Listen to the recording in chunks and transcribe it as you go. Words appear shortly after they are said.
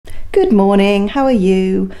Good morning, how are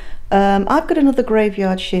you? I've got another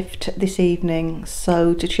graveyard shift this evening,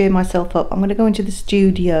 so to cheer myself up, I'm going to go into the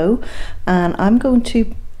studio and I'm going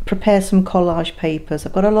to prepare some collage papers.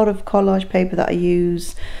 I've got a lot of collage paper that I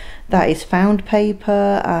use that is found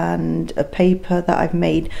paper and a paper that I've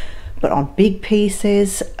made but on big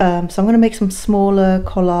pieces. So I'm going to make some smaller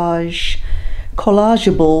collageable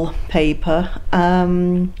paper.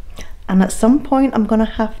 And at some point I'm going to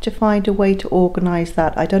have to find a way to organize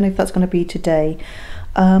that. I don't know if that's going to be today.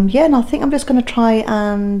 Yeah, and I think I'm just going to try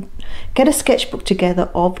and get a sketchbook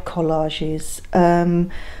together of collages.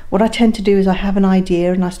 What I tend to do is I have an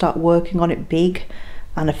idea and I start working on it big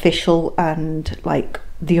and official and like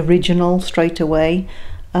the original straight away.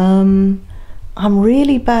 I'm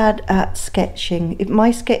really bad at sketching. My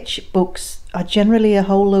sketchbooks are generally a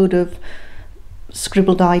whole load of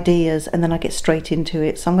scribbled ideas and then I get straight into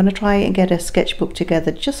it. So I'm going to try and get a sketchbook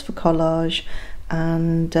together just for collage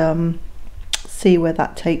and see where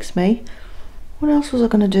that takes me. What else was I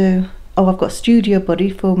going to do? Oh, I've got Studio Buddy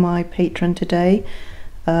for my patron today.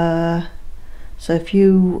 So if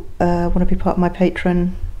you want to be part of my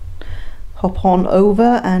patron, hop on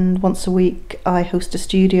over, and once a week I host a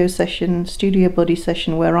Studio Buddy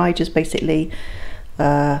session, where I just basically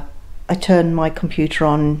I turn my computer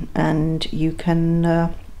on and you can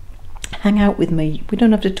hang out with me. We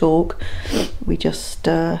don't have to talk. We just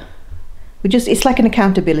it's like an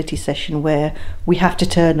accountability session where we have to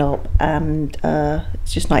turn up, and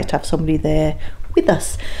it's just nice to have somebody there with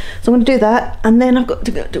us. So I'm going to do that, and then I've got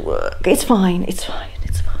to go to work. It's fine, it's fine.